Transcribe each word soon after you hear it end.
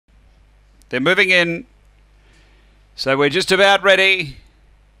They're moving in. So we're just about ready.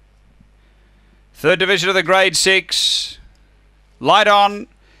 Third division of the Grade 6. Light on.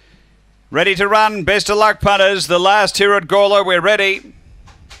 Ready to run. Best of luck, punters. The last here at Gawler. We're ready.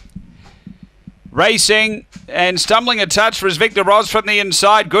 Racing and stumbling a touch for his Victor Roz from the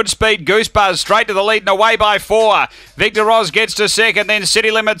inside. Good speed, Goosebuzz straight to the lead and away by 4. Victor Roz gets to second, then City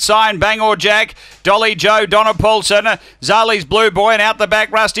Limit Sign, Bang or Jack, Dolly Joe, Donna Paulson, Zali's Blue Boy, and out the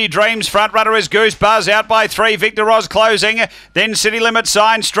back Rusty Dreams. Front runner is Goosebuzz, out by 3. Victor Roz closing, then City Limit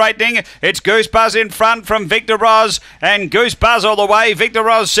Sign straightening. It's Goosebuzz in front from Victor Roz, and Goosebuzz all the way. Victor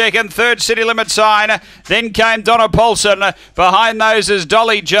Roz second, third City Limit Sign. Then came Donna Paulson. Behind those is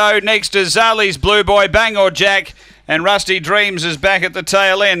Dolly Joe. Next is Zali's Blue Boy, Bang or Jack, and Rusty Dreams is back at the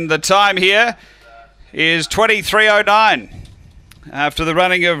tail end. The time here is 23:09 after the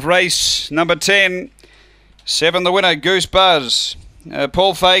running of race number 10. 7 the winner, Goosebuzz.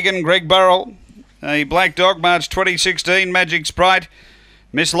 Paul Fagan, Greg Burrell, a Black Dog, March 2016, Magic Sprite,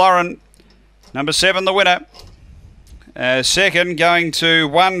 Miss Lauren. Number 7 the winner. Second going to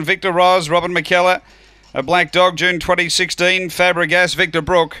 1 Victor Roz, Robin McKellar, a Black Dog, June 2016, Fabregas, Victor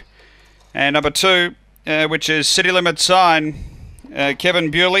Brook. And number 2, which is City Limit Sign,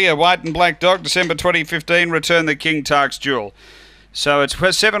 Kevin Bewley, a white and black dog, December 2015, Return the King Tark's Jewel. So it's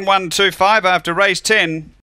 7-1-2-5 after race 10.